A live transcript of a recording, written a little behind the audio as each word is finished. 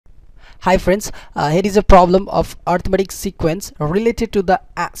Hi friends, here is a problem of arithmetic sequence related to the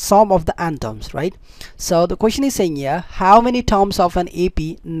sum of the n terms, right? So the question is saying here, how many terms of an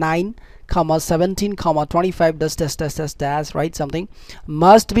AP 9, 17, 25 dash, right, something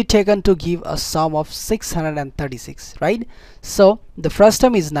must be taken to give a sum of 636, right? So the first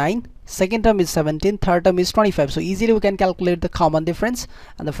term is 9, second term is 17, third term is 25. So easily we can calculate the common difference,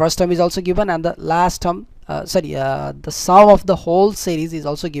 and the first term is also given, and the last term the sum of the whole series is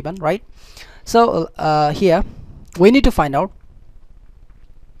also given, right? So here we need to find out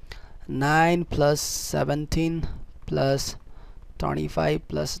 9 plus 17 plus 25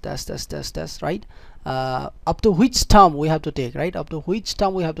 plus dash, right? Up to which term we have to take, right? Up to which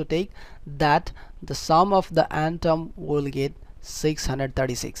term we have to take that the sum of the n term will get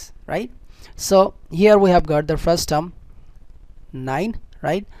 636, right? So here we have got the first term 9,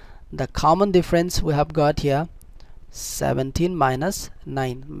 right? The common difference we have got here 17 minus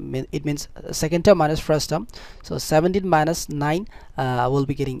 9, it means second term minus first term. So 17 minus 9 will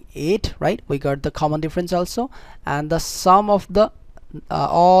be getting 8, right? We got the common difference also, and the sum of the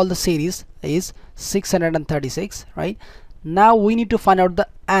all the series is 636, right? Now we need to find out the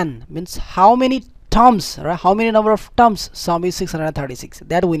n, means how many terms, right? How many number of terms sum is 636,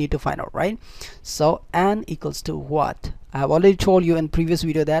 that we need to find out, right? So n equals to what? I have already told you in previous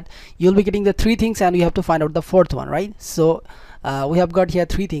video that you'll be getting the three things and you have to find out the fourth one, right? So we have got here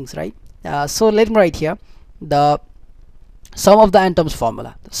three things, right? So let me write here the sum of the n terms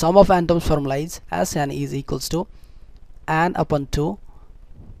formula. The sum of n terms formula is Sn is equals to n upon 2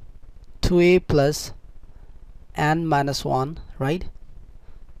 2a plus n minus 1, right,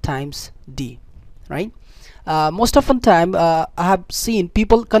 times d, right? Most often time I have seen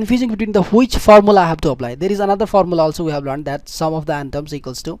people confusing between the which formula I have to apply. There is another formula also we have learned, that sum of the n terms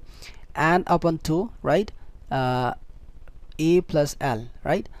equals to n upon 2, right, a plus l,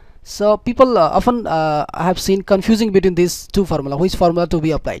 right? So people often I have seen confusing between these two formula, which formula to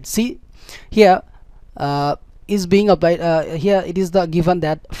be applied. See here is being applied here it is the given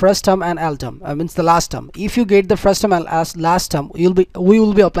that first term and l term, means the last term. If you get the first term and last term, we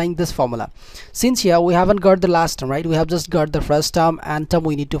will be applying this formula. Since here we haven't got the last term, right, we have just got the first term and term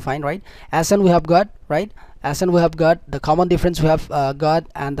we need to find, right? Sn we have got, right? Sn we have got, the common difference we have got,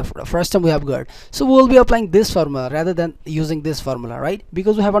 and the first term we have got. So we will be applying this formula rather than using this formula, right?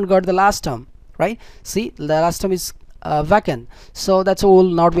 Because we haven't got the last term, right? See, the last term is vacant, so that's why we will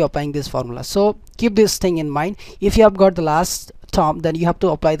not be applying this formula. So keep this thing in mind. If you have got the last term, then you have to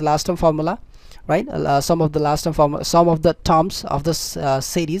apply the last term formula, right? Sum of the last term formula, sum of the terms of this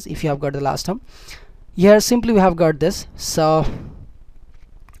series. If you have got the last term here, simply we have got this, so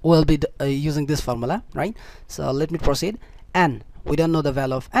we'll be using this formula, right? So let me proceed. N, we don't know the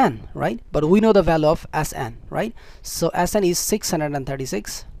value of n, right, but we know the value of Sn, right? So Sn is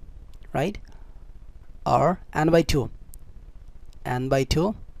 636, right, or n by 2,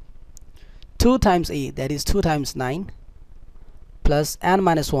 2 times a, that is 2 times 9, plus n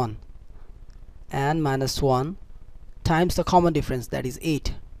minus 1, times the common difference, that is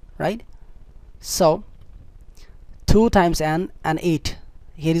 8, right? So 2 times n and 8,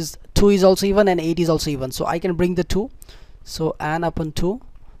 here is 2 is also even and 8 is also even, so I can bring the 2. So n upon 2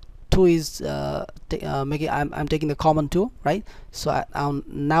 is I'm taking the common 2, right? So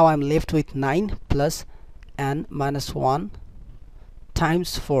now I'm left with 9 plus n minus 1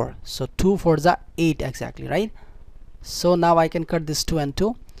 times 4. So 2 4s are 8 exactly, right? So now I can cut this 2 and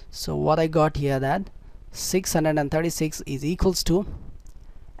 2. So what I got here, that 636 is equals to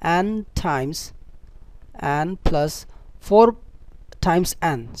n times n plus 4 times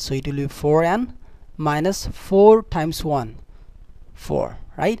n. So it will be 4n minus 4 times 1, 4,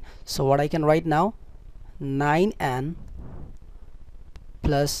 right? So what I can write now, 9n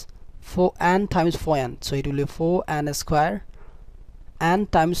plus 4n times 4n, so it will be 4n square, n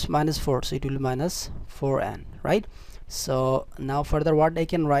times minus 4, so it will be minus 4n, right? So now further what I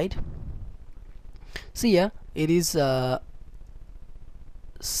can write, see here it is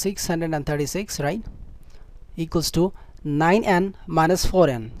 636, right, equals to 9n minus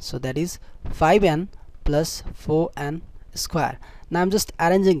 4n, so that is 5n plus 4n square. Now I'm just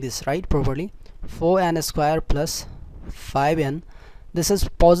arranging this, right, properly. 4n square plus 5n, this is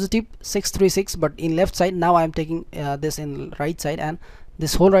positive 636, but in left side. Now I'm taking this in right side, and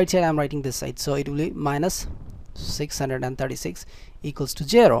this whole right side I'm writing this side, so it will be minus 636 equals to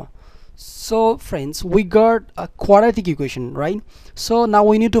 0. So friends, we got a quadratic equation, right? So now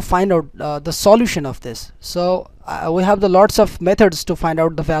we need to find out the solution of this. So we have the lots of methods to find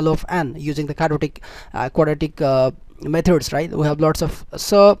out the value of n using the quadratic methods, right? We have lots of,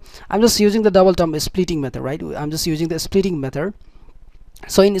 so I'm just using the double term splitting method, right? I'm just using the splitting method.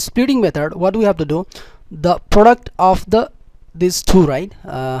 So in splitting method, what we have to do, the product of these two, right,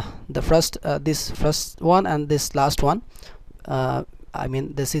 the first this first one and this last one, I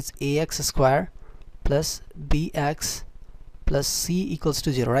mean this is ax square plus bx plus c equals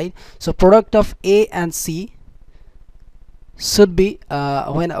to 0, right? So product of a and c should be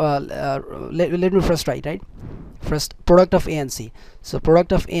let me first write, right? First, product of a and c. So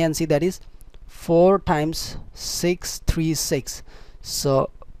product of a and c, that is 4 times 636. So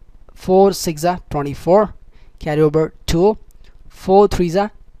 4 6 are 24, carry over 2, 4 3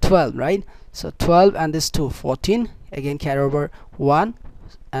 are 12, right? So 12 and this 2 14, again carry over 1,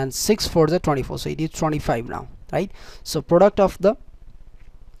 and 6 4 are 24, so it is 25 now, right? So product of the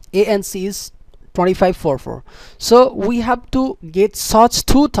a and c is 2544. So we have to get such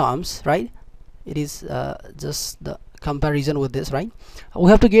two terms, right? It is just the comparison with this, right?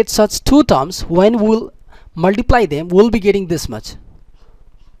 We have to get such two terms. When we'll multiply them, we'll be getting this much,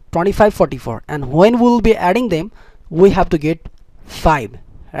 2544, and when we'll be adding them, we have to get 5,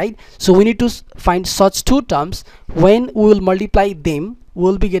 right? So we need to find such two terms. When we will multiply them,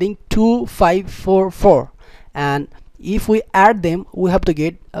 we'll be getting 2544, and if we add them, we have to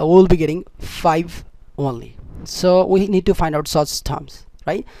get we'll be getting 5 only. So we need to find out such terms,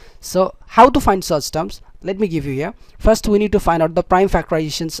 right? So how to find such terms? Let me give you here. First, we need to find out the prime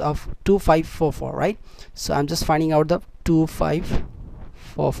factorizations of 2544, right? So I'm just finding out the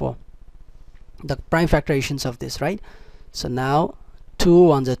 2544, the prime factorizations of this, right? So now 2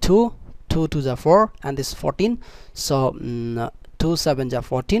 1s are 2, 2 2s are 4, and this 14. So 2 7s are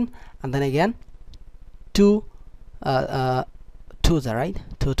 14, and then again 2 2s are, right?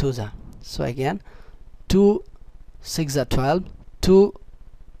 2 2s are. So again 2 6 are 12, 2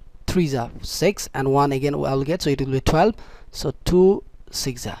 3s are 6, and 1 again I'll get, so it will be 12. So 2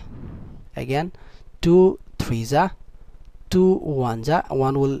 6 are, again 2 3s are, 2 1s are,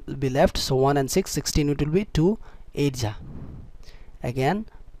 1 will be left, so 1 and 6 16, it will be 2 8s are, again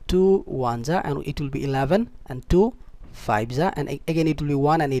 2 1s are, and it will be 11, and 2 5s are, and again it will be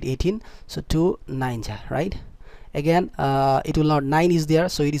 1 and 8 18, so 2 9s are, right? Again it will not, 9 is there,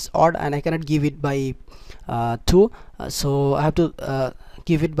 so it is odd, and I cannot give it by 2, so I have to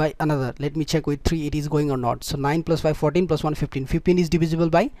give it by another. Let me check with 3 it is going or not. So 9 plus 5 14 plus 1 15. 15 is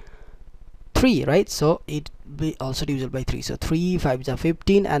divisible by 3, right? So it be also divisible by 3. So 3 5s are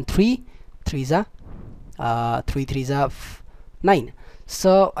 15, and 3 3s are 3 3s are 9.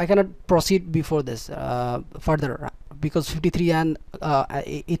 So I cannot proceed before this further, because 53 and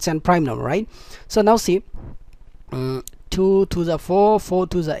it's an prime number, right? So now see, 2 2s are 4, 4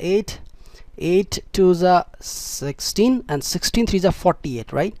 2s are 8, 8 2s are 16, and 16 3s are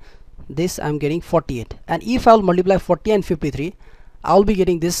 48, right? This I'm getting 48, and if I'll multiply 40 and 53, I'll be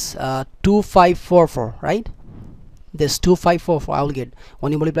getting this 2544, right? This 2544 I'll get.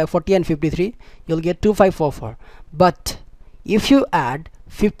 When you multiply 40 and 53, you'll get 2544. But if you add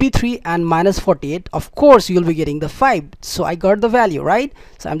 53 and minus 48, of course you'll be getting the 5. So I got the value, right?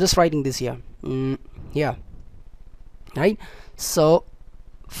 So I'm just writing this here. Yeah, right? So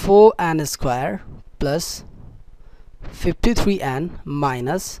 4n square plus 53n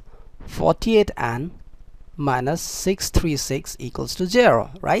minus 48n minus 636 equals to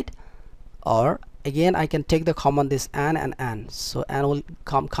 0, right? Or again I can take the common, this n and n, so n will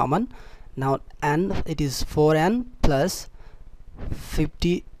come common. Now n, it is 4n plus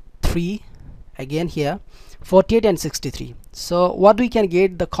 53, again here 48 and 63. So what we can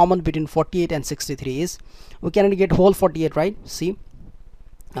get the common between 48 and 63 is, we can get whole 48, right? See,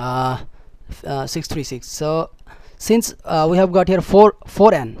 636. So since we have got here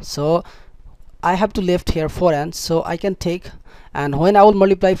 4n, so I have to left here 4n, so I can take, and when I will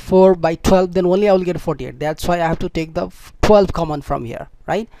multiply 4 by 12, then only I will get 48. That's why I have to take the 12 common from here,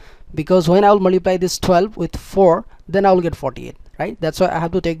 right? Because when I will multiply this 12 with 4, then I will get 48, right? That's why I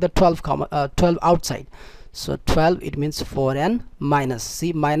have to take the 12 common, 12 outside. So 12, it means 4n minus,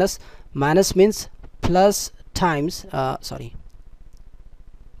 see, minus means plus times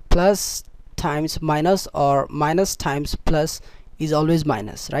plus times minus, or minus times plus is always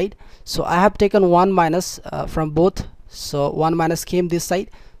minus, right? So I have taken 1 minus from both, so 1 minus came this side,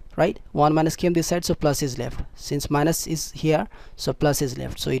 right? 1 minus came this side, so plus is left. Since minus is here, so plus is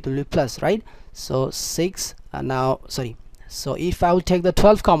left, so it will be plus, right? So 6 so if I will take the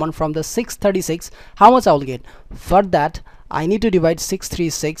 12 common from the 636, how much I will get? For that I need to divide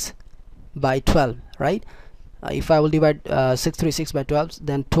 636 by 12, right? If I will divide 636 by 12,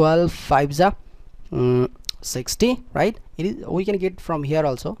 then 12 5s are 60, right? It is, we can get from here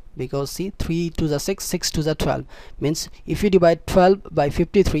also, because see, 3 2s are 6, 6 2s are 12, means if you divide 12 by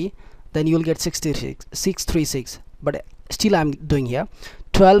 53, then you will get 636. But still I'm doing here.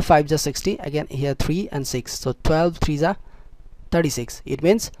 12 5 is 60, again here 3 and 6, so 12 3s are 36. It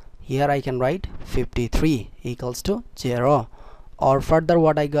means here I can write 53 equals to 0. Or further,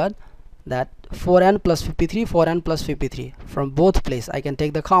 what I got, that 4n plus 53, 4n plus 53, from both place I can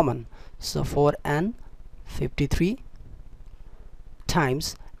take the common, so 4n 53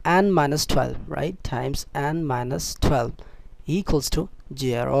 times n minus 12, right, times n minus 12 equals to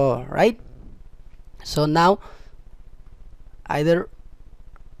 0, right? So now either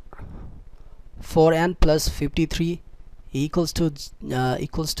 4n plus 53 equals to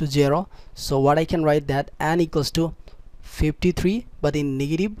 0, so what I can write, that n equals to 53 but in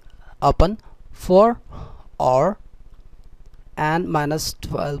negative upon 4, or n minus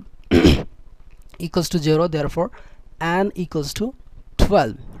 12 equals to 0, therefore n equals to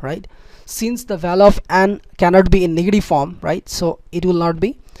 12, right? Since the value of n cannot be in negative form, right, so it will not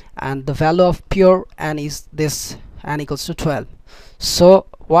be, and the value of pure n is this, n equals to 12. So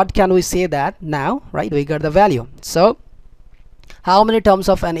what can we say that now, right, we got the value. So how many terms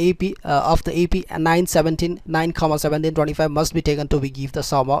of an AP of the AP 9 17 9 17 25 must be taken to be give the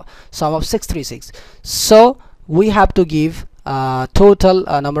sum of 636? So we have to give total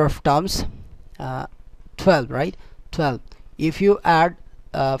number of terms 12, right, 12. If you add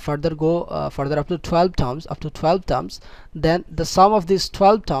further up to 12 terms, then the sum of these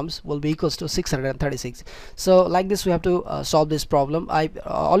 12 terms will be equals to 636. So like this we have to solve this problem. I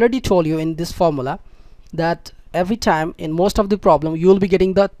already told you in this formula that every time in most of the problem you will be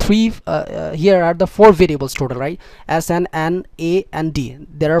getting the three here are the 4 variables total, right, Sn, N, A and D.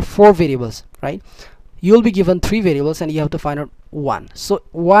 There are 4 variables, right? You will be given 3 variables and you have to find out one. So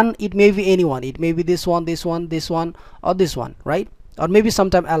one, it may be anyone, it may be this one, this one, this one, or this one, right, or maybe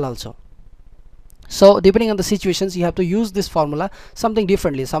sometime L also. So depending on the situations you have to use this formula something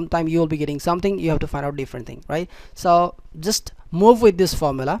differently. Sometime you will be getting something, you have to find out different thing, right? So just move with this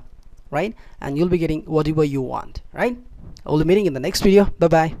formula, right, and you'll be getting whatever you want, right? I will be meeting in the next video. Bye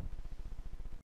bye.